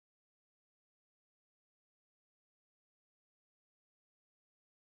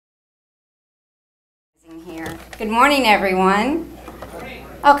Here. Good morning, everyone.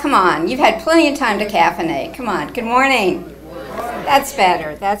 Oh, come on. You've had plenty of time to caffeinate. Come on. Good morning. That's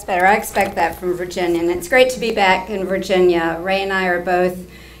better. That's better. I expect that from Virginia. And it's great to be back in Virginia. Ray and I are both,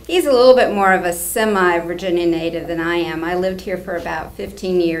 he's a little bit more of a semi-Virginia native than I am. I lived here for about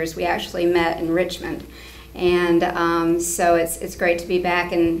 15 years. We actually met in Richmond. And so it's great to be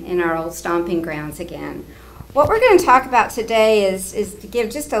back in our old stomping grounds again. What we're going to talk about today is to give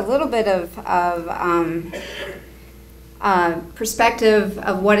just a little bit of perspective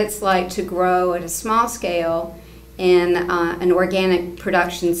of what it's like to grow at a small scale in an organic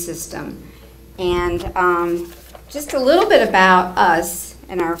production system. And just a little bit about us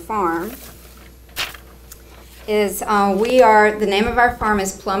and our farm is the name of our farm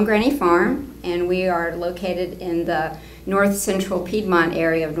is Plum Granny Farm, and we are located in the north central Piedmont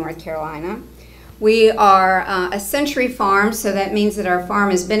area of North Carolina. We are a century farm, so that means that our farm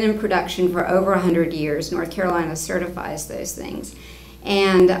has been in production for over 100 years. North Carolina certifies those things.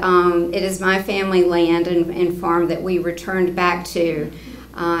 And it is my family land and farm that we returned back to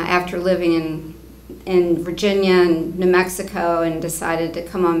after living in Virginia and New Mexico, and decided to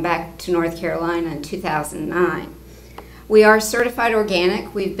come on back to North Carolina in 2009. We are certified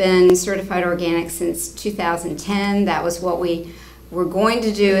organic. We've been certified organic since 2010. That was what we were going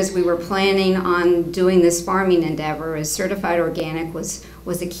to do as we were planning on doing this farming endeavor. As certified organic was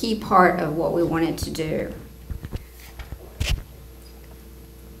a key part of what we wanted to do.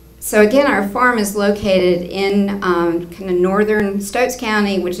 So again, our farm is located in kind of northern Stokes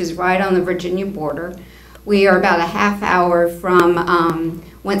County, which is right on the Virginia border. We are about a half hour from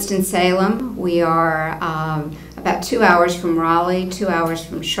Winston-Salem. We are about 2 hours from Raleigh, 2 hours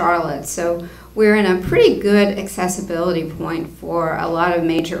from Charlotte. So we're in a pretty good accessibility point for a lot of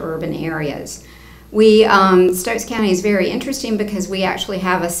major urban areas. Stokes County is very interesting because we actually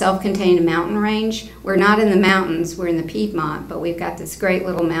have a self-contained mountain range. We're not in the mountains, we're in the Piedmont, but we've got this great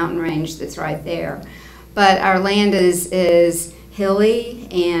little mountain range that's right there. But our land is hilly,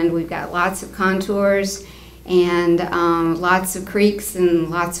 and we've got lots of contours and lots of creeks and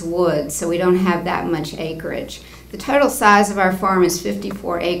lots of woods, so we don't have that much acreage. The total size of our farm is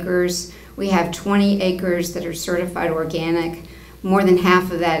 54 acres. We have 20 acres that are certified organic. More than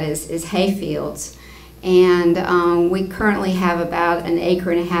half of that is hay fields. And we currently have about an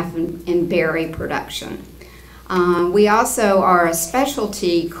acre and a half in berry production. We also are a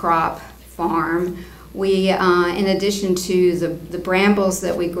specialty crop farm. We, in addition to the brambles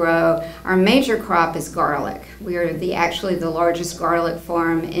that we grow, our major crop is garlic. We are actually the largest garlic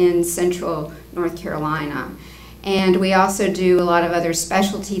farm in central North Carolina. And we also do a lot of other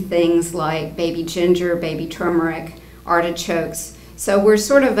specialty things like baby ginger, baby turmeric, artichokes. So we're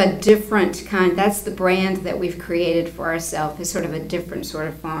sort of a different kind, that's the brand that we've created for ourselves, is sort of a different sort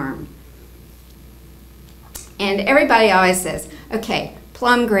of farm. And everybody always says, okay,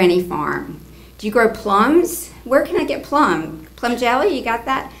 Plum Granny Farm. Do you grow plums? Where can I get plum? Plum jelly, you got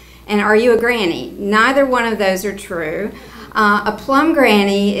that? And are you a granny? Neither one of those are true. A plum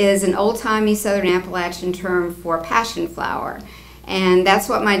granny is an old-timey Southern Appalachian term for passion flower, and that's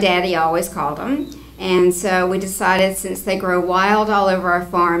what my daddy always called them. And so we decided, since they grow wild all over our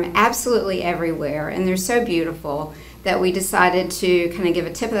farm, absolutely everywhere, and they're so beautiful, that we decided to kind of give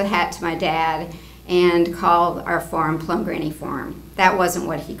a tip of the hat to my dad and call our farm Plum Granny Farm. That wasn't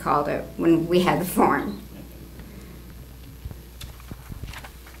what he called it when we had the farm.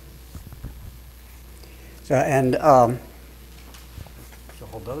 So,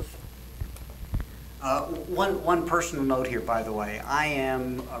 hold those. One personal note here, by the way. I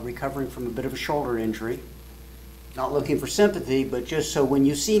am recovering from a bit of a shoulder injury. Not looking for sympathy, but just so when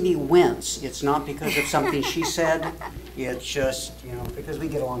you see me wince, it's not because of something she said. It's just, because we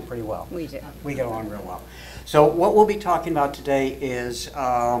get along pretty well. We do. We get along real well. So what we'll be talking about today is,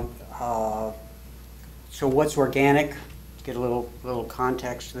 so what's organic? To get a little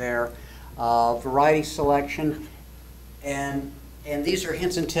context there. Variety selection, and these are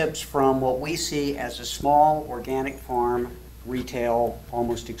hints and tips from what we see as a small organic farm, retail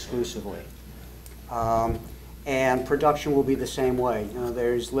almost exclusively. And production will be the same way.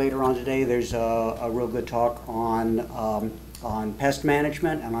 Later on today, there's a real good talk on pest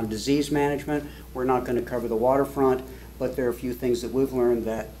management and on disease management. We're not going to cover the waterfront, but there are a few things that we've learned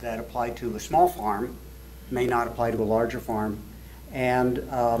that apply to a small farm, may not apply to a larger farm, and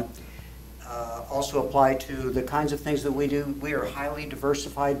also apply to the kinds of things that we do. We are highly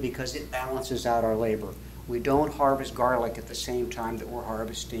diversified because it balances out our labor. We don't harvest garlic at the same time that we're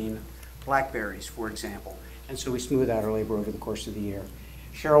harvesting blackberries, for example. And so we smooth out our labor over the course of the year.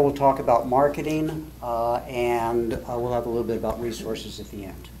 Cheryl will talk about marketing, and we'll have a little bit about resources at the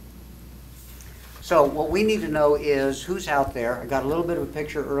end. So what we need to know is who's out there. I got a little bit of a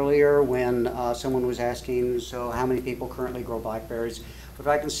picture earlier when someone was asking, so how many people currently grow blackberries? But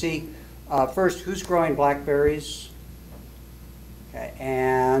I can see first who's growing blackberries, okay,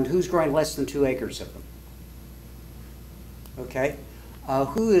 and who's growing less than 2 acres of them. Okay,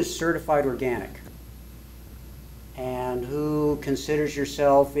 who is certified organic? And who considers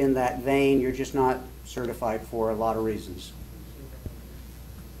yourself in that vein, you're just not certified for a lot of reasons?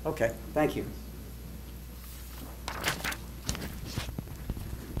 Okay, thank you.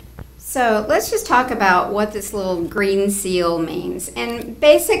 So let's just talk about what this little green seal means. And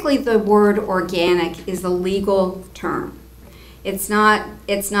basically the word organic is a legal term. It's not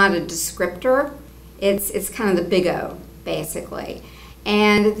a descriptor, it's kind of the big O, basically.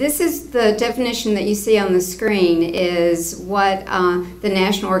 And this is the definition that you see on the screen is what the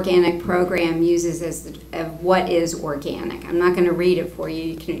National Organic Program uses as what is organic. I'm not going to read it for you.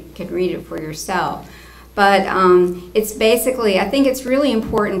 You can read it for yourself. But it's basically, I think it's really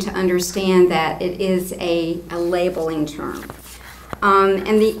important to understand that it is a labeling term.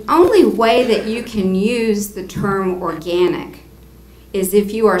 And the only way that you can use the term organic is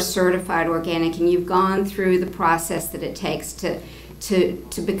if you are certified organic and you've gone through the process that it takes to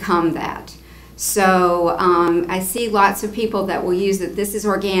become that. So I see lots of people that will use that this is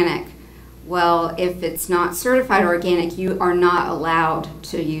organic. Well, if it's not certified organic, you are not allowed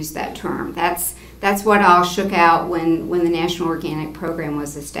to use that term. That's what all shook out when the National Organic Program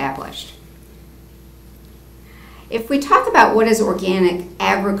was established. If we talk about what is organic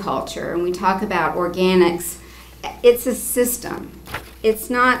agriculture and we talk about organics, it's a system. It's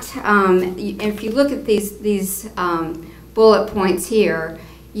not, if you look at these bullet points here,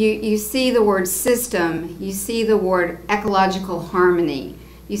 you see the word system, you see the word ecological harmony,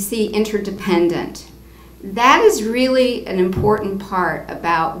 you see interdependent. That is really an important part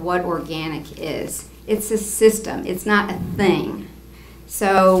about what organic is. It's a system, it's not a thing.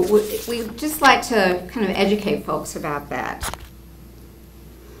 So we just like to kind of educate folks about that.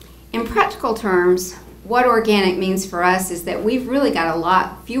 In practical terms, what organic means for us is that we've really got a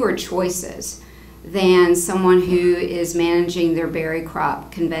lot fewer choices than someone who is managing their berry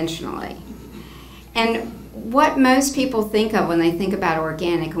crop conventionally. And what most people think of when they think about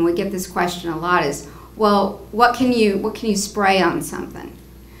organic, and we get this question a lot, is, well, what can you spray on something?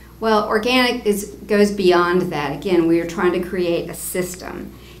 Well, organic goes beyond that. Again, we are trying to create a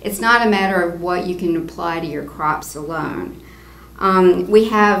system. It's not a matter of what you can apply to your crops alone. I've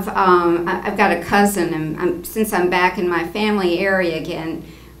got a cousin, and since I'm back in my family area again,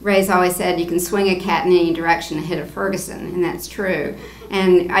 Ray's always said you can swing a cat in any direction and hit a Ferguson, and that's true.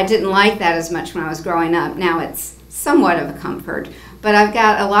 And I didn't like that as much when I was growing up. Now it's somewhat of a comfort. But I've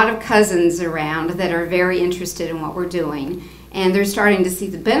got a lot of cousins around that are very interested in what we're doing, and they're starting to see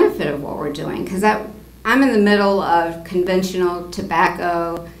the benefit of what we're doing, because I'm in the middle of conventional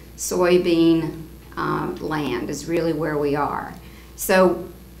tobacco, soybean land is really where we are. So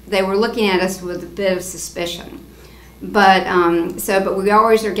they were looking at us with a bit of suspicion. But we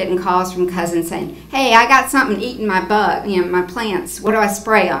always are getting calls from cousins saying, hey, I got something eating my my plants. What do I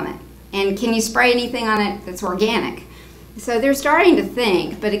spray on it? And can you spray anything on it that's organic? So they're starting to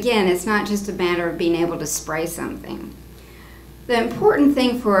think, but again, it's not just a matter of being able to spray something. The important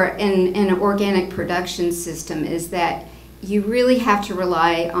thing for an organic production system is that you really have to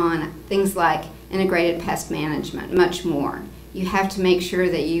rely on things like integrated pest management, much more. You have to make sure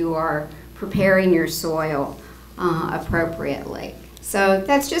that you are preparing your soil appropriately. So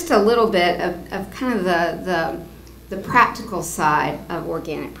that's just a little bit of kind of the practical side of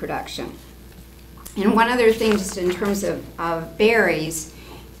organic production. And one other thing just in terms of berries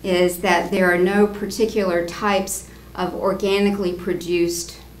is that there are no particular types of organically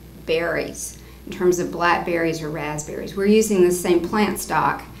produced berries in terms of blackberries or raspberries. We're using the same plant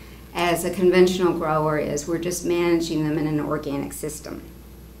stock as a conventional grower is. We're just managing them in an organic system.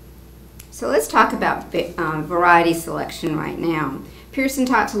 So let's talk about variety selection right now. Pearson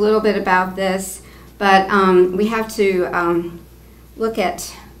talked a little bit about this, but we have to look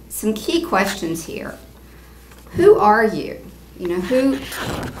at some key questions here. Who are you?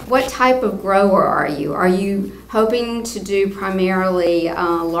 What type of grower are you? Are you hoping to do primarily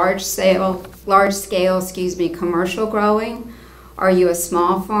large scale, commercial growing? Are you a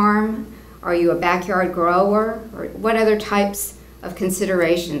small farm? Are you a backyard grower? Or what other types of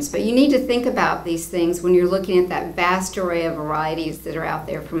considerations? But you need to think about these things when you're looking at that vast array of varieties that are out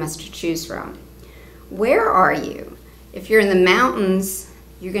there for us to choose from. Where are you? If you're in the mountains,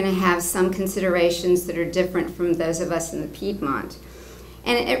 you're going to have some considerations that are different from those of us in the Piedmont.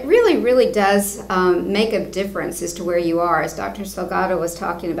 And it really, really does make a difference as to where you are. As Dr. Salgado was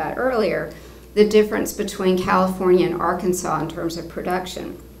talking about earlier, the difference between California and Arkansas in terms of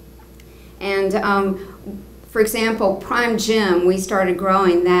production. And for example, Prime Gem, we started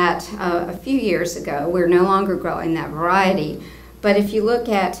growing that a few years ago. We're no longer growing that variety. But if you look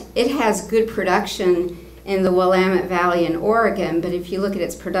at, it has good production in the Willamette Valley in Oregon, but if you look at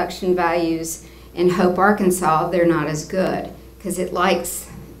its production values in Hope, Arkansas, they're not as good because it likes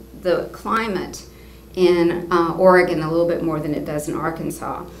the climate in Oregon a little bit more than it does in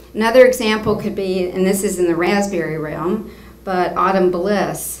Arkansas. Another example could be, and this is in the raspberry realm, but Autumn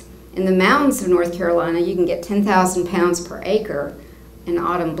Bliss. In the mountains of North Carolina, you can get 10,000 pounds per acre in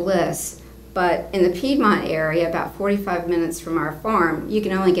Autumn Bliss, but in the Piedmont area, about 45 minutes from our farm, you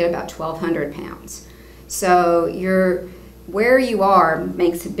can only get about 1,200 pounds. So where you are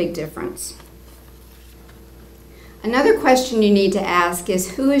makes a big difference. Another question you need to ask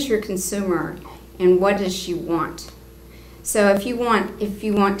is, who is your consumer and what does she want? So if you want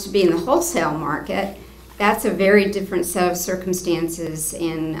to be in the wholesale market, that's a very different set of circumstances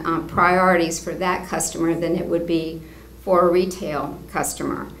and priorities for that customer than it would be for a retail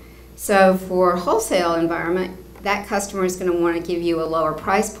customer. So for a wholesale environment, that customer is going to want to give you a lower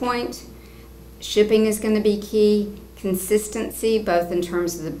price point. Shipping is going to be key. Consistency, both in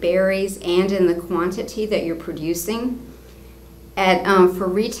terms of the berries and in the quantity that you're producing. For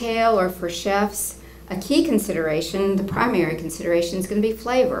retail or for chefs, a key consideration, the primary consideration, is going to be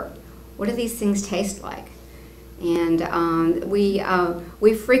flavor. What do these things taste like? And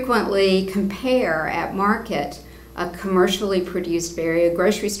we frequently compare at market a commercially produced berry, a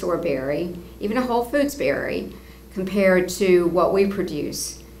grocery store berry, even a Whole Foods berry, compared to what we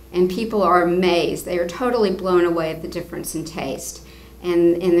produce. And people are amazed. They are totally blown away at the difference in taste.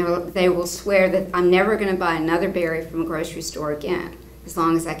 And they will swear that I'm never going to buy another berry from a grocery store again, as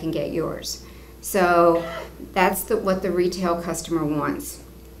long as I can get yours. So that's what the retail customer wants.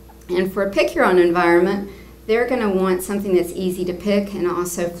 And for a pick-your-own environment, they're going to want something that's easy to pick and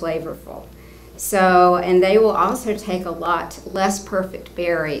also flavorful. So, and they will also take a lot less perfect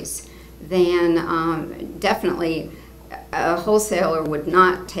berries than definitely a wholesaler would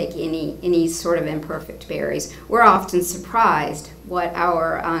not take any sort of imperfect berries. We're often surprised what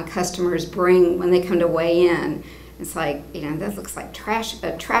our customers bring when they come to weigh in. It's like, you know, that looks like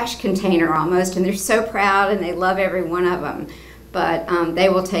a trash container almost, and they're so proud and they love every one of them. But they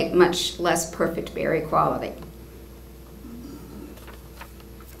will take much less perfect berry quality.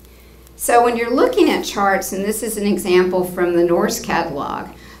 So when you're looking at charts, and this is an example from the Norse catalog,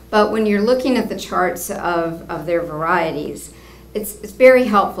 but when you're looking at the charts of their varieties, it's very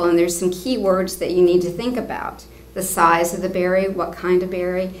helpful, and there's some key words that you need to think about. The size of the berry, what kind of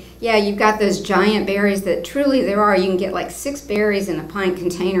berry. Yeah, you've got those giant berries that truly there are. You can get like 6 berries in a pint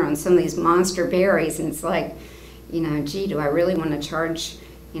container on some of these monster berries, and it's like, you know, gee, do I really want to charge,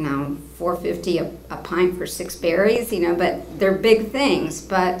 you know, $4.50 a pint for 6 berries? You know, but they're big things,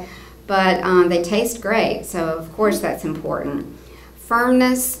 but they taste great, so of course that's important.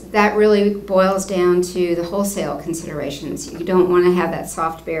 Firmness, that really boils down to the wholesale considerations. You don't want to have that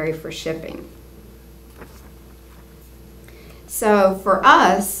soft berry for shipping. So for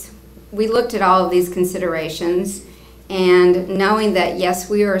us, we looked at all of these considerations, and knowing that yes,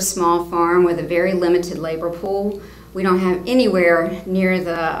 we are a small farm with a very limited labor pool, we don't have anywhere near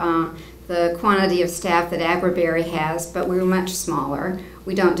the quantity of staff that Agriberry has, but we're much smaller.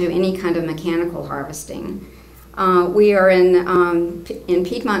 We don't do any kind of mechanical harvesting. We are in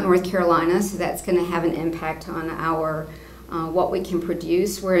Piedmont, North Carolina, so that's going to have an impact on our what we can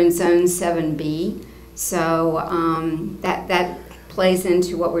produce. We're in Zone 7B, so that plays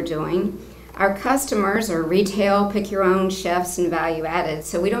into what we're doing. Our customers are retail, pick-your-own chefs, and value-added,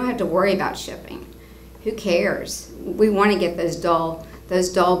 so we don't have to worry about shipping. Who cares? We want to get those dull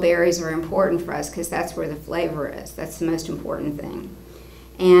berries are important for us because that's where the flavor is. That's the most important thing.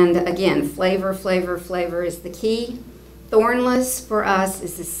 And again, flavor is the key. Thornless for us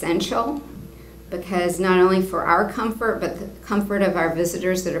is essential because not only for our comfort, but the comfort of our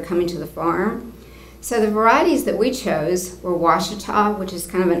visitors that are coming to the farm. So the varieties that we chose were Washita, which is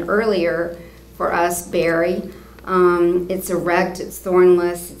kind of an earlier for us berry. It's erect, it's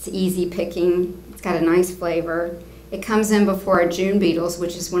thornless, it's easy picking, it's got a nice flavor. It comes in before our June beetles,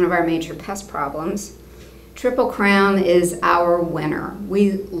 which is one of our major pest problems. Triple Crown is our winner.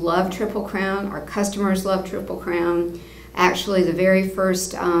 We love Triple Crown. Our customers love Triple Crown. Actually, the very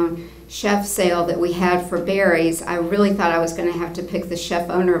first chef sale that we had for berries, I really thought I was going to have to pick the chef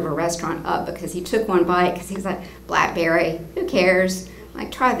owner of a restaurant up because he took one bite because he was like, Blackberry, who cares? I'm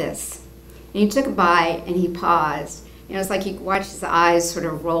like, try this. And he took a bite and he paused. You know, it's like you could watch his eyes sort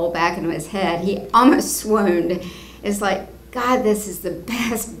of roll back into his head. He almost swooned. It's like, God, this is the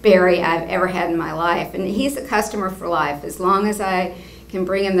best berry I've ever had in my life. And he's a customer for life. As long as I can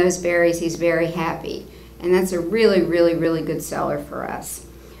bring him those berries, he's very happy. And that's a really, really, really good seller for us.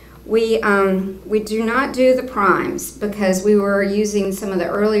 We do not do the primes because we were using some of the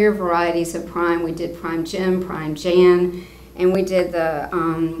earlier varieties of prime. We did Prime Jim, Prime Jan, and we did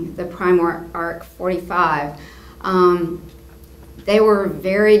the Prime Arc 45. They were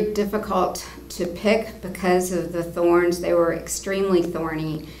very difficult to pick because of the thorns. They were extremely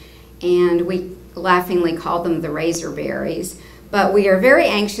thorny, and we laughingly called them the razor berries. But we are very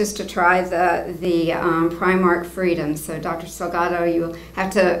anxious to try the Primark Freedom. So Dr. Salgado,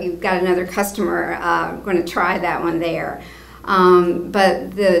 you've got another customer going to try that one there.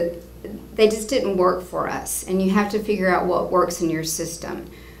 But they just didn't work for us, and you have to figure out what works in your system.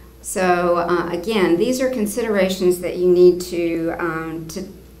 So again, these are considerations that you need to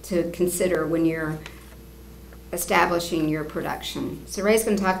consider when you're establishing your production. So Ray's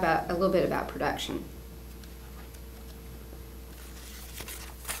going to talk a little bit about production.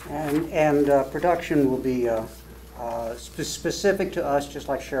 And production will be specific to us, just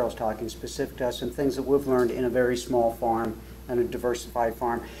like Cheryl's talking, specific to us and things that we've learned in a very small farm and a diversified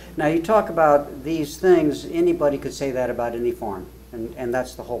farm. Now you talk about these things, anybody could say that about any farm, and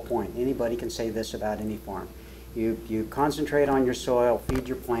that's the whole point. Anybody can say this about any farm. You concentrate on your soil, feed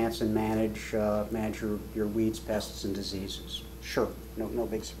your plants, and manage your weeds, pests, and diseases. Sure, no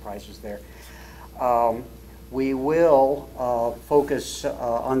big surprises there. We will focus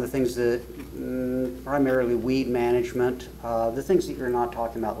on the things that, primarily weed management, the things that you're not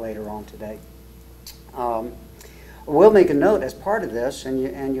talking about later on today. We'll make a note as part of this,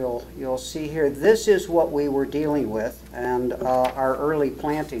 and you'll see here, this is what we were dealing with, and our early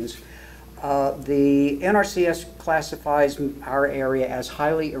plantings. The NRCS classifies our area as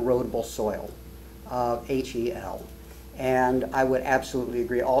highly erodible soil, HEL. And I would absolutely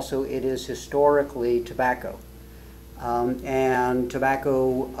agree. Also, it is historically tobacco. And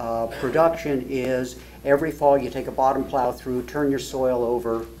tobacco production is every fall you take a bottom plow through, turn your soil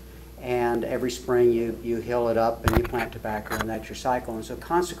over, and every spring you hill it up and you plant tobacco, and that's your cycle. And so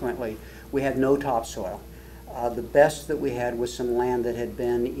consequently, we had no topsoil. The best that we had was some land that had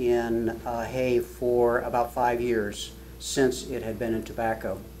been in hay for about 5 years since it had been in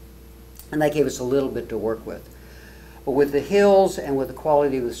tobacco. And that gave us a little bit to work with. But with the hills and with the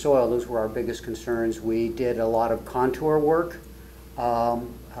quality of the soil, those were our biggest concerns. We did a lot of contour work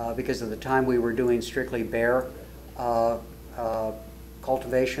because at the time we were doing strictly bare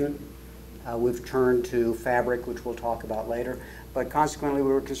cultivation. We've turned to fabric, which we'll talk about later. But consequently, we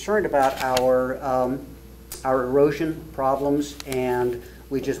were concerned about our erosion problems, and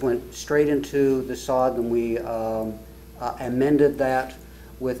we just went straight into the sod, and we amended that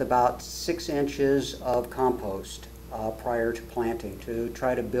with about 6 inches of compost prior to planting to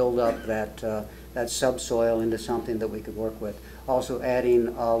try to build up that subsoil into something that we could work with. Also adding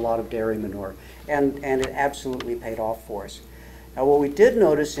a lot of dairy manure, and it absolutely paid off for us. Now what we did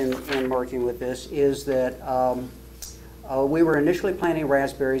notice in working with this is that we were initially planting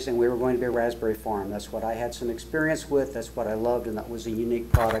raspberries, and we were going to be a raspberry farm. That's what I had some experience with, that's what I loved, and that was a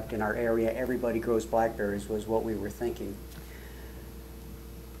unique product in our area. Everybody grows blackberries was what we were thinking.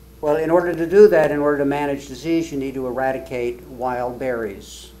 Well, in order to do that, in order to manage disease, you need to eradicate wild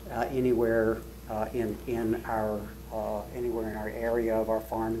berries anywhere in our area of our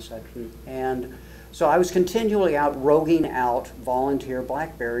farm and such. And so I was continually out roguing out volunteer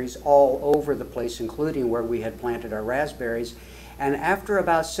blackberries all over the place, including where we had planted our raspberries. And after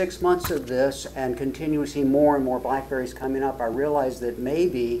about 6 months of this and continuing to see more and more blackberries coming up, I realized that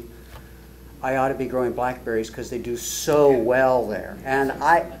maybe I ought to be growing blackberries because they do so well there. And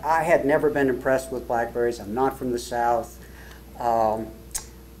I had never been impressed with blackberries. I'm not from the South.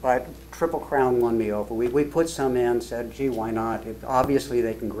 But Triple Crown won me over. We put some in, said, gee, why not? Obviously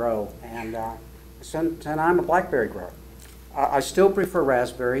they can grow. And so I'm a blackberry grower. I still prefer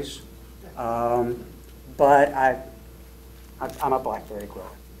raspberries, but I'm a blackberry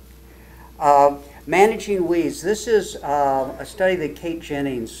grower. Managing weeds. This is a study that Kate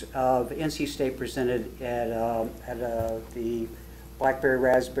Jennings of NC State presented at the Blackberry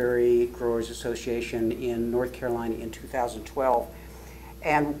Raspberry Growers Association in North Carolina in 2012.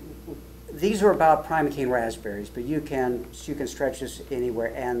 And these are about primocane raspberries, but you can stretch this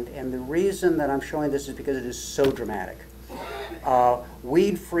anywhere. And the reason that I'm showing this is because it is so dramatic.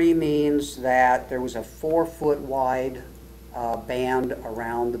 Weed-free means that there was a 4-foot wide band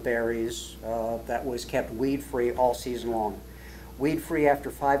around the berries that was kept weed-free all season long. Weed-free after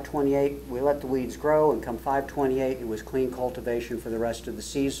 5/28, we let the weeds grow, and come 5/28, it was clean cultivation for the rest of the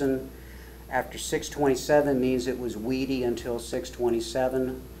season. After 627 means it was weedy until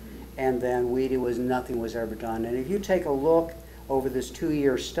 627, and then weedy was nothing was ever done. And if you take a look over this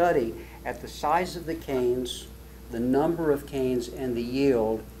 2-year study at the size of the canes, the number of canes, and the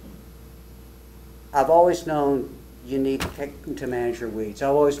yield, I've always known you need to manage your weeds.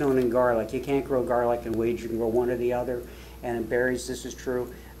 I've always known in garlic, you can't grow garlic and weeds, you can grow one or the other. And in berries, this is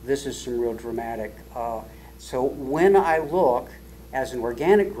true. This is some real dramatic. So when I look as an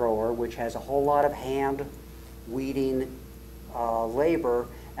organic grower, which has a whole lot of hand weeding labor,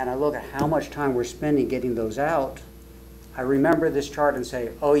 and I look at how much time we're spending getting those out, I remember this chart and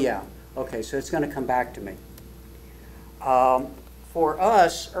say, oh yeah, okay, so it's going to come back to me. For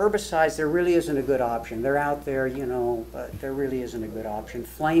us, herbicides, there really isn't a good option. They're out there, you know, but there really isn't a good option.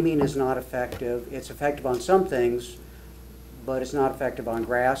 Flaming is not effective. It's effective on some things, but it's not effective on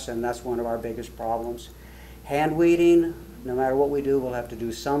grass, and that's one of our biggest problems. Hand weeding, no matter what we do, we'll have to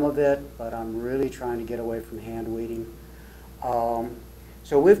do some of it, but I'm really trying to get away from hand weeding.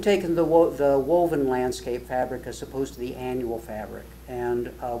 So we've taken the woven landscape fabric as opposed to the annual fabric,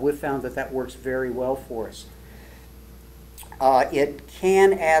 and we've found that that works very well for us. It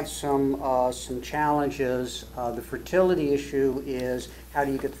can add some challenges. The fertility issue is how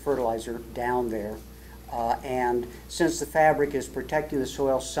do you get the fertilizer down there? And since the fabric is protecting the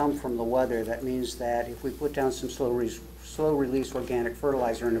soil some from the weather, that means that if we put down some slow release organic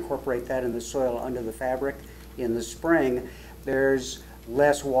fertilizer and incorporate that in the soil under the fabric in the spring, there's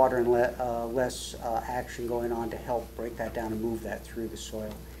less water and less action going on to help break that down and move that through the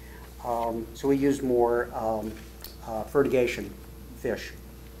soil. So we use more fertigation fish.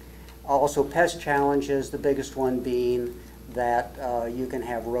 Also pest challenges, the biggest one being that you can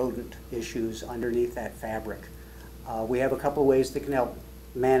have rodent issues underneath that fabric. We have a couple of ways that can help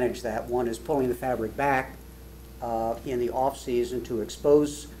manage that. One is pulling the fabric back in the off season to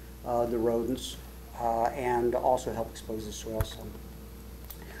expose the rodents and also help expose the soil some.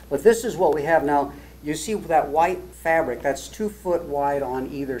 But this is what we have now. You see that white fabric, that's 2 foot wide on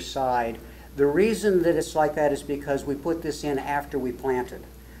either side. The reason that it's like that is because we put this in after we planted.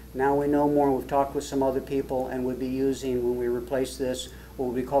 Now we know more, we've talked with some other people, and we'll be using, when we replace this, what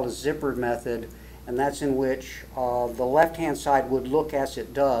would be called a zippered method, and that's in which the left-hand side would look as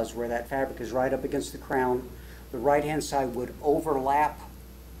it does, where that fabric is right up against the crown. The right-hand side would overlap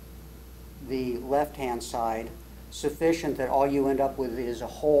the left-hand side, sufficient that all you end up with is a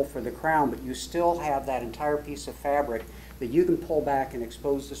hole for the crown, but you still have that entire piece of fabric that you can pull back and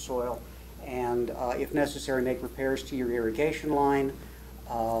expose the soil, and if necessary, make repairs to your irrigation line,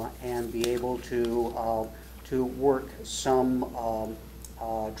 and be able to work some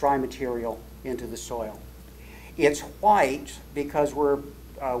dry material into the soil. It's white because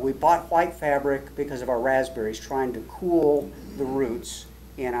we bought white fabric because of our raspberries, trying to cool the roots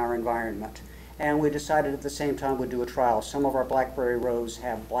in our environment. And we decided at the same time we'd do a trial. Some of our blackberry rows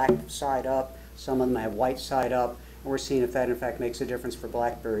have black side up, some of them have white side up, and we're seeing if that in fact makes a difference for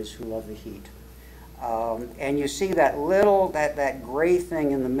blackberries who love the heat. And you see that little, that gray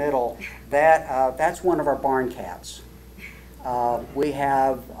thing in the middle, that's one of our barn cats. I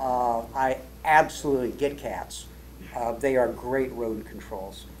absolutely get cats. They are great rodent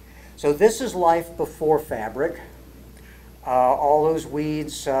controls. So this is life before fabric. All those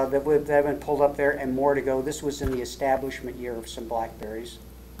weeds that have been pulled up there and more to go. This was in the establishment year of some blackberries.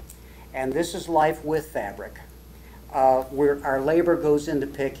 And this is life with fabric. Where our labor goes into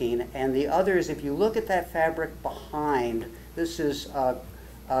picking, and the other is if you look at that fabric behind, this is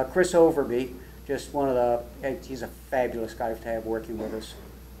Chris Overby, just one of the, he's a fabulous guy to have working with us.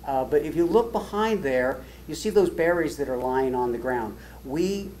 But if you look behind there, you see those berries that are lying on the ground.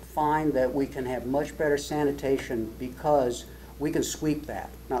 We find that we can have much better sanitation because we can sweep that,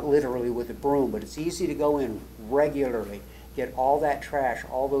 not literally with a broom, but it's easy to go in regularly, get all that trash,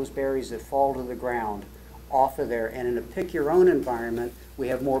 all those berries that fall to the ground off of there. And in a pick your own environment, we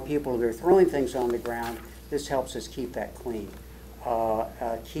have more people that are throwing things on the ground. This helps us keep that clean.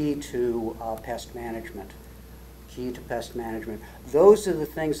 Key to pest management. Key to pest management. Those are the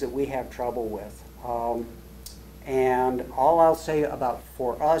things that we have trouble with. And all I'll say about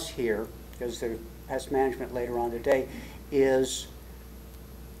for us here, because there's pest management later on today, is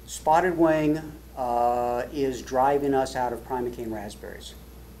spotted wing is driving us out of primocane raspberries.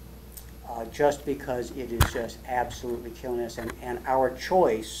 Just because it is just absolutely killing us. And our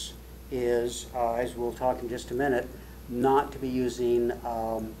choice is, as we'll talk in just a minute, not to be using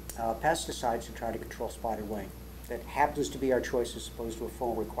pesticides to try to control spotted wing. That happens to be our choice as opposed to a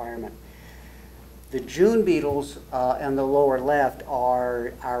full requirement. The June beetles on the lower left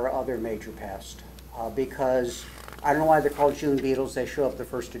are our other major pest because I don't know why they're called June beetles. They show up the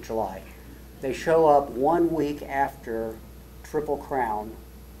 1st of July. They show up 1 week after Triple Crown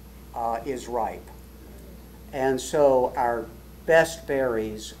is ripe. And so our best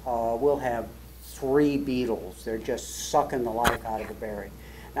berries will have 3 beetles. They're just sucking the life out of the berry.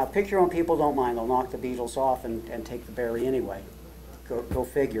 Now pick your own, people don't mind. They'll knock the beetles off and take the berry anyway. Go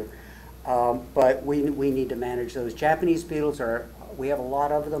figure. But we need to manage those. Japanese beetles we have a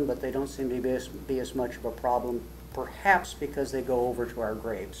lot of them, but they don't seem to be as much of a problem, perhaps because they go over to our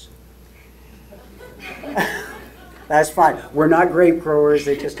grapes. That's fine. We're not grape growers.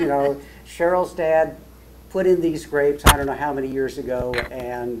 They just, Cheryl's dad put in these grapes, I don't know how many years ago,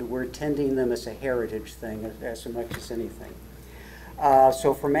 and we're tending them as a heritage thing as much as anything.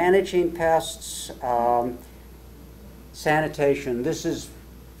 So for managing pests, sanitation, this is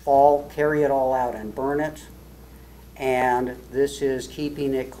fall, carry it all out and burn it. And this is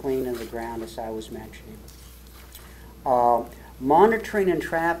keeping it clean in the ground, as I was mentioning. Monitoring and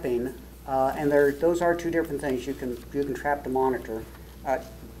trapping, and those are 2 different things. You can trap to monitor,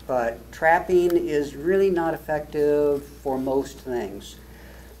 but trapping is really not effective for most things.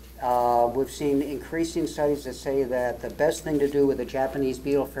 We've seen increasing studies that say that the best thing to do with a Japanese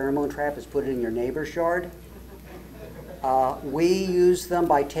beetle pheromone trap is put it in your neighbor's yard. We use them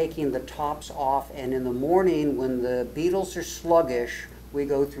by taking the tops off, and in the morning when the beetles are sluggish, we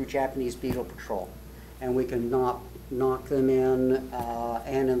go through Japanese beetle patrol, and we can knock them in,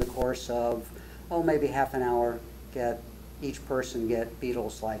 and in the course of, maybe half an hour, each person get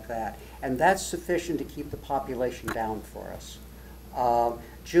beetles like that. And that's sufficient to keep the population down for us.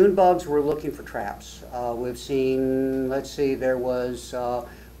 June bugs, we're looking for traps. We've seen, there was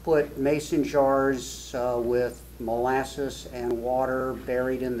put mason jars with molasses and water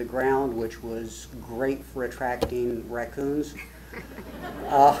buried in the ground, which was great for attracting raccoons.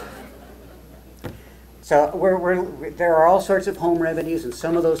 So there are all sorts of home remedies, and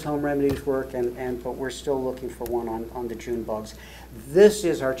some of those home remedies work, but we're still looking for one on the June bugs. This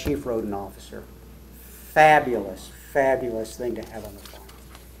is our chief rodent officer. Fabulous, fabulous thing to have on the farm.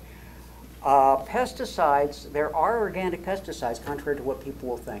 Pesticides, there are organic pesticides, contrary to what people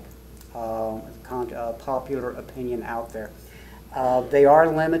will think. Popular opinion out there. They are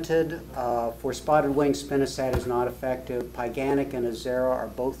limited. For spotted wing, spinosad is not effective. Pyganic and Azera are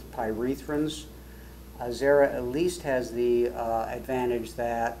both pyrethrins. Azera at least has the advantage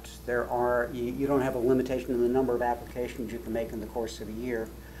that you don't have a limitation in the number of applications you can make in the course of a year.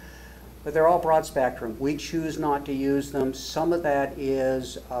 But they're all broad spectrum. We choose not to use them. Some of that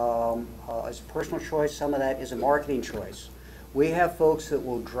is a personal choice. Some of that is a marketing choice. We have folks that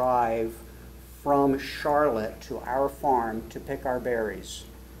will drive from Charlotte to our farm to pick our berries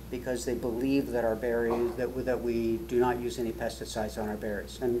because they believe that our berries, that we do not use any pesticides on our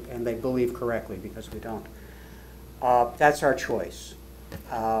berries. And they believe correctly because we don't. That's our choice.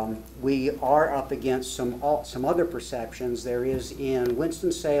 We are up against some other perceptions. There is in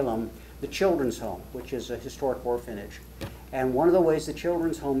Winston-Salem the Children's Home, which is a historic orphanage. And one of the ways the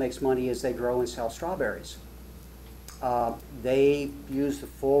Children's Home makes money is they grow and sell strawberries. They use the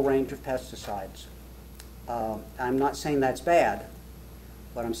full range of pesticides. I'm not saying that's bad.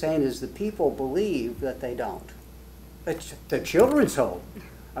 What I'm saying is the people believe that they don't. It's the Children's Home.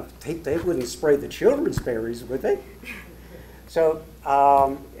 They wouldn't spray the children's berries, would they? So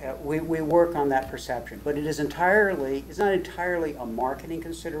we work on that perception. But it's not entirely a marketing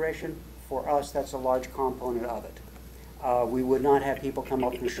consideration. For us, that's a large component of it. We would not have people come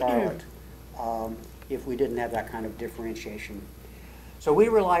up from Charlotte if we didn't have that kind of differentiation. So we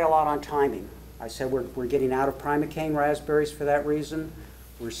rely a lot on timing. I said we're getting out of primocane raspberries for that reason.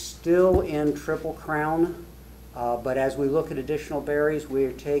 We're still in Triple Crown, but as we look at additional berries,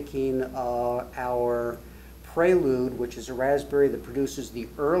 we're taking our Prelude, which is a raspberry that produces the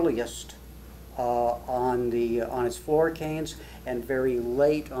earliest on its floricanes and very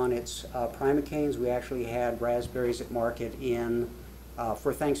late on its primocanes. We actually had raspberries at market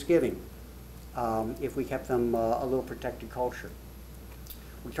for Thanksgiving if we kept them a little protected culture.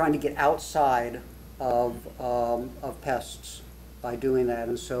 We're trying to get outside of pests by doing that,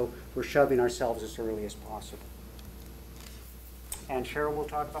 and so we're shoving ourselves as early as possible. And Cheryl will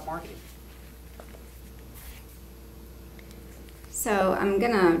talk about marketing. So I'm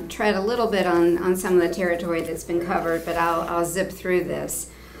going to tread a little bit on some of the territory that's been covered, but I'll zip through this.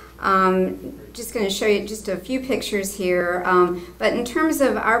 Just going to show you just a few pictures here. But in terms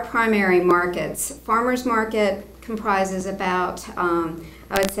of our primary markets, farmers market comprises about, I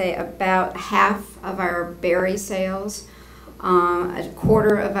would say, about half of our berry sales. A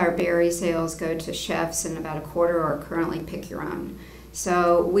quarter of our berry sales go to chefs, and about a quarter are currently pick your own.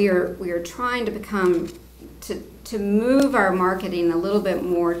 So we are trying to move our marketing a little bit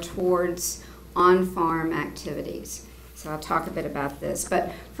more towards on-farm activities. So I'll talk a bit about this.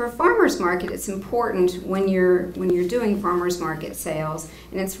 But for a farmer's market, it's important when you're doing farmer's market sales,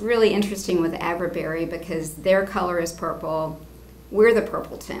 and it's really interesting with Agriberry because their color is purple. We're the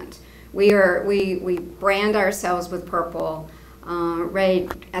purple tint. We brand ourselves with purple. Ray,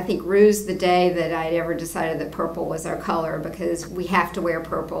 I think, rused the day that I'd ever decided that purple was our color because we have to wear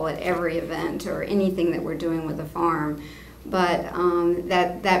purple at every event or anything that we're doing with the farm. But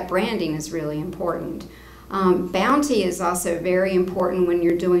that branding is really important. Bounty is also very important when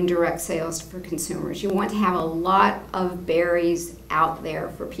you're doing direct sales for consumers. You want to have a lot of berries out there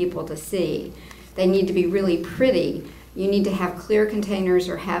for people to see. They need to be really pretty. You need to have clear containers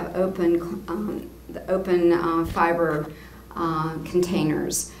or have open fiber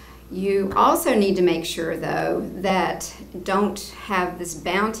containers. You also need to make sure, though, that don't have this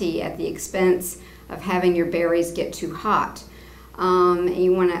bounty at the expense of having your berries get too hot.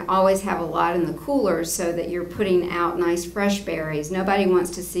 You want to always have a lot in the cooler so that you're putting out nice fresh berries. Nobody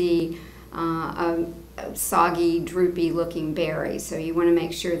wants to see a soggy, droopy looking berry, so you want to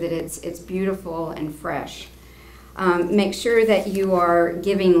make sure that it's beautiful and fresh. Make sure that you are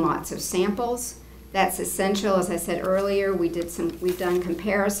giving lots of samples. That's essential. As I said earlier, we've done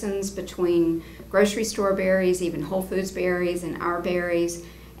comparisons between grocery store berries, even Whole Foods berries, and our berries,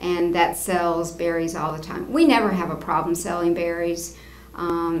 and that sells berries all the time. We never have a problem selling berries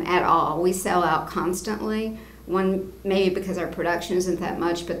at all. We sell out constantly. One, maybe because our production isn't that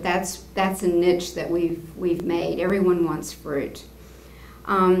much, but that's a niche that we've made. Everyone wants fruit.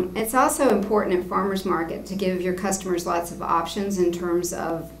 It's also important at farmers market to give your customers lots of options in terms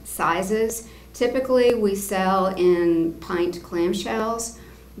of sizes. Typically, we sell in pint clamshells,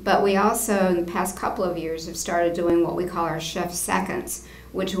 but we also, in the past couple of years, have started doing what we call our chef seconds,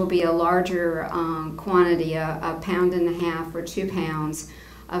 which will be a larger quantity, a pound and a half or 2 pounds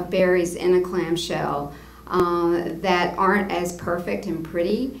of berries in a clamshell that aren't as perfect and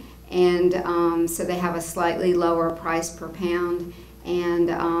pretty, and so they have a slightly lower price per pound,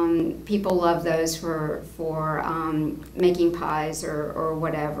 and people love those for making pies or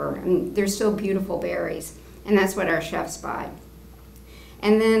whatever. And they're still beautiful berries, and that's what our chefs buy.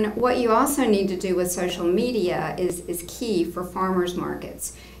 And then what you also need to do with social media is key for farmers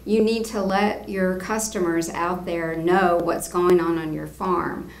markets. You need to let your customers out there know what's going on your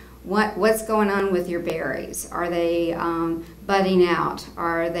farm. What's going on with your berries? Are they budding out?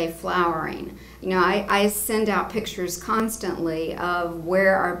 Are they flowering? You know, I send out pictures constantly of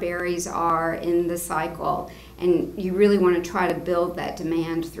where our berries are in the cycle, and you really want to try to build that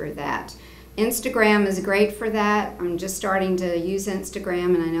demand through that. Instagram is great for that. I'm just starting to use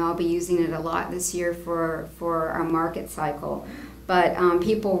Instagram, and I know I'll be using it a lot this year for our market cycle. But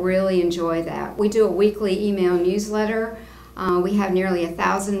people really enjoy that. We do a weekly email newsletter. We have nearly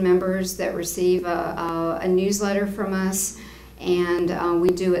 1,000 members that receive a newsletter from us, and we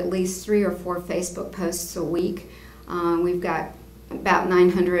do at least 3 or 4 Facebook posts a week. We've got about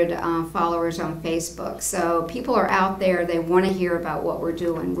 900 followers on Facebook. So people are out there, they want to hear about what we're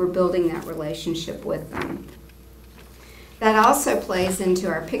doing. We're building that relationship with them. That also plays into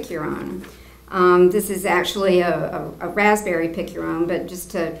our Pick Your Own. This is actually a raspberry Pick Your Own, but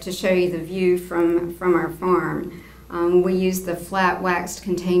just to show you the view from our farm. We use the flat waxed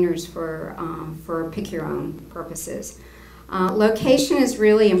containers for Pick Your Own purposes. Location is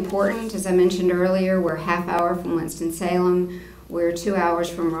really important. As I mentioned earlier, we're a half hour from Winston-Salem. We're 2 hours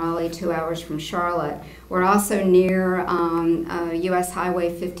from Raleigh, 2 hours from Charlotte. We're also near US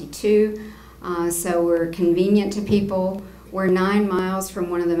Highway 52, so we're convenient to people. We're 9 miles from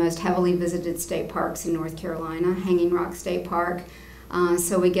one of the most heavily visited state parks in North Carolina, Hanging Rock State Park.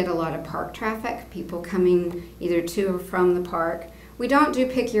 So we get a lot of park traffic, people coming either to or from the park. We don't do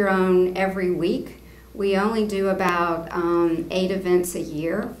Pick Your Own every week. We only do about 8 events a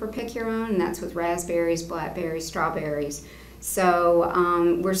year for Pick Your Own, and that's with raspberries, blackberries, strawberries. So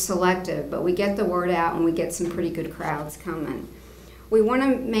we're selective, but we get the word out and we get some pretty good crowds coming. We want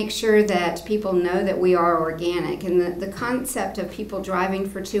to make sure that people know that we are organic, and the concept of people driving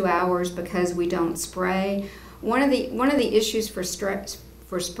for 2 hours because we don't spray. One of the issues for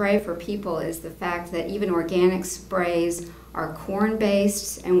spray for people is the fact that even organic sprays are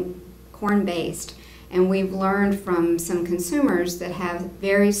corn-based, and we've learned from some consumers that have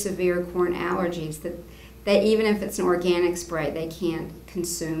very severe corn allergies that even if it's an organic spray, they can't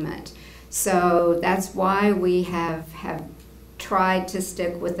consume it. So that's why we have tried to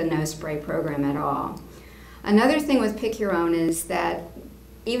stick with the no spray program at all. Another thing with Pick Your Own is that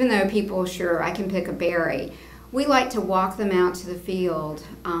even though people, sure, I can pick a berry, we like to walk them out to the field.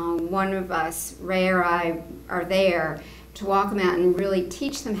 One of us, Ray or I, are there, to walk them out and really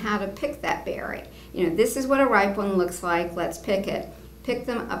teach them how to pick that berry. You know, this is what a ripe one looks like, let's pick it. Pick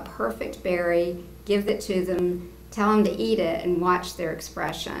them a perfect berry, give it to them, tell them to eat it, and watch their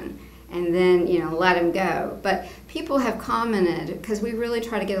expression. And then, you know, let them go. But people have commented, because we really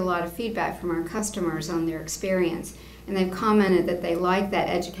try to get a lot of feedback from our customers on their experience, and they've commented that they like that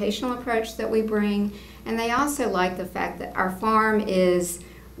educational approach that we bring, and they also like the fact that our farm is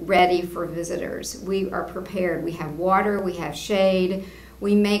ready for visitors. We are prepared. We have water, we have shade.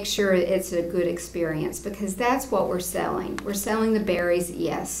 We make sure it's a good experience, because that's what we're selling. We're selling the berries,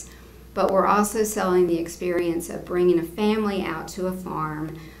 yes, but we're also selling the experience of bringing a family out to a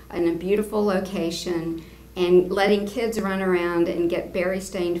farm in a beautiful location and letting kids run around and get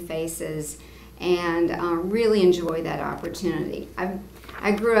berry-stained faces and really enjoy that opportunity.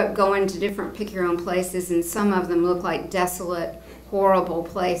 I grew up going to different pick-your-own places, and some of them look like desolate, horrible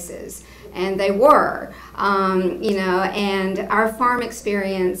places, and they were, you know, and our farm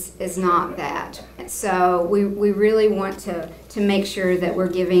experience is not that. So we really want to make sure that we're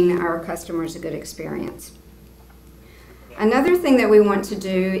giving our customers a good experience. Another thing that we want to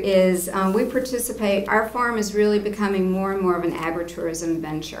do is we participate, our farm is really becoming more and more of an agritourism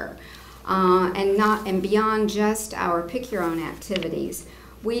venture, and beyond just our pick-your-own activities.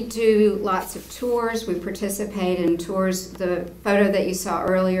 We do lots of tours. We participate in tours. The photo that you saw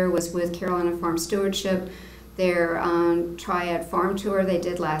earlier was with Carolina Farm Stewardship, their Triad Farm Tour they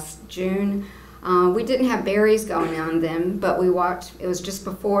did last June. We didn't have berries going on them, but we walked, it was just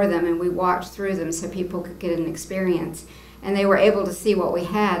before them, and we walked through them so people could get an experience. And they were able to see what we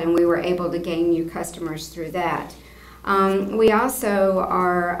had, and we were able to gain new customers through that. We also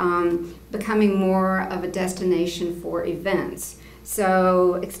are becoming more of a destination for events.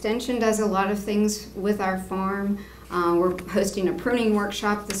 So Extension does a lot of things with our farm. We're hosting a pruning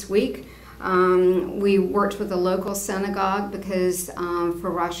workshop this week. We worked with a local synagogue because for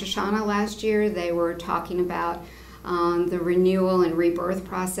Rosh Hashanah last year, they were talking about the renewal and rebirth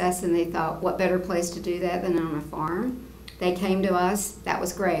process, and they thought, what better place to do that than on a farm? They came to us. That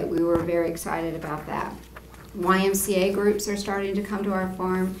was great. We were very excited about that. YMCA groups are starting to come to our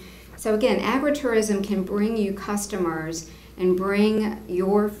farm. So again, agritourism can bring you customers and bring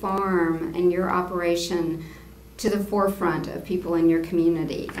your farm and your operation to the forefront of people in your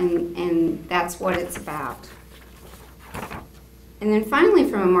community, and that's what it's about. And then finally,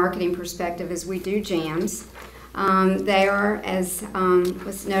 from a marketing perspective, is we do jams. They are, as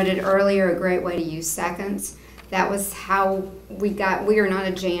was noted earlier, a great way to use seconds. That was how we are not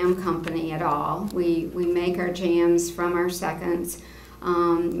a jam company at all. We make our jams from our seconds,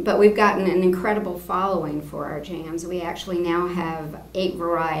 but we've gotten an incredible following for our jams. We actually now have 8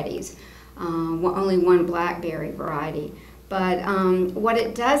 varieties, only 1 Blackberry variety. But what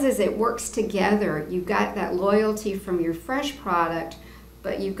it does is it works together. You've got that loyalty from your fresh product,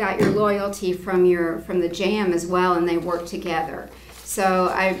 but you've got your loyalty from the jam as well, and they work together. So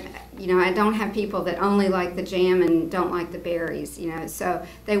I don't have people that only like the jam and don't like the berries, so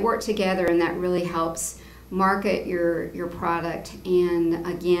they work together, and that really helps market your product and,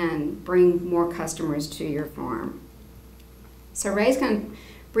 again, bring more customers to your farm. So Ray's going to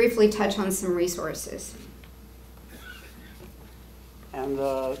briefly touch on some resources. And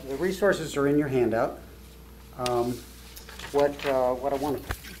the resources are in your handout. What I want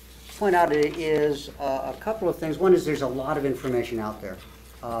to point out is a couple of things. One is there's a lot of information out there,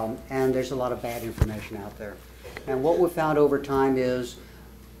 and there's a lot of bad information out there. And what we've found over time is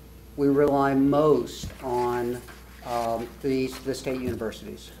we rely most on the state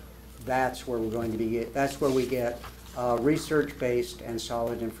universities. That's where we're going to be. That's where we get research-based and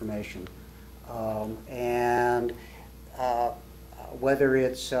solid information. Whether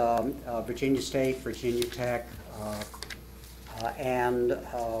it's Virginia State, Virginia Tech, and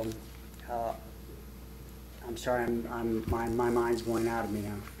I'm sorry, my mind's going out of me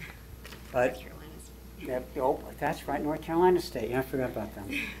now. But that's right, North Carolina State. Yeah, I forgot about them.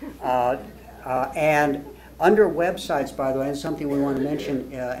 And under websites, by the way, and something we want to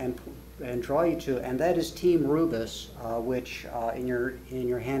mention and draw you to, and that is Team Rubus, which in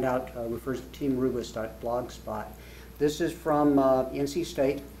your handout refers to teamrubus.blogspot. This is from NC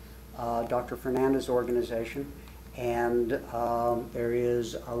State, Dr. Fernandez's organization, and there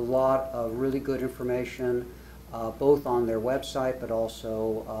is a lot of really good information, both on their website, but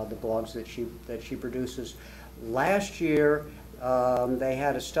also the blogs that she produces. Last year, they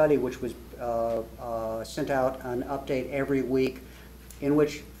had a study which was sent out an update every week, in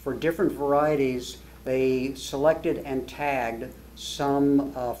which for different varieties they selected and tagged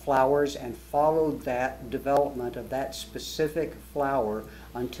some flowers and followed that development of that specific flower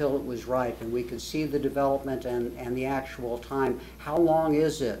until it was ripe, and we could see the development and the actual time. How long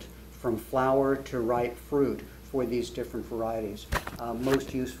is it from flower to ripe fruit for these different varieties?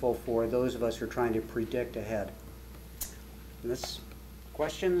 Most useful for those of us who are trying to predict ahead. And this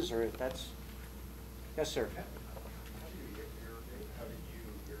questions, or that's, yes, sir.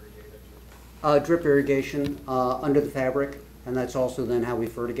 Drip irrigation under the fabric, and that's also then how we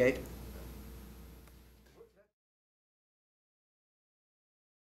fertigate.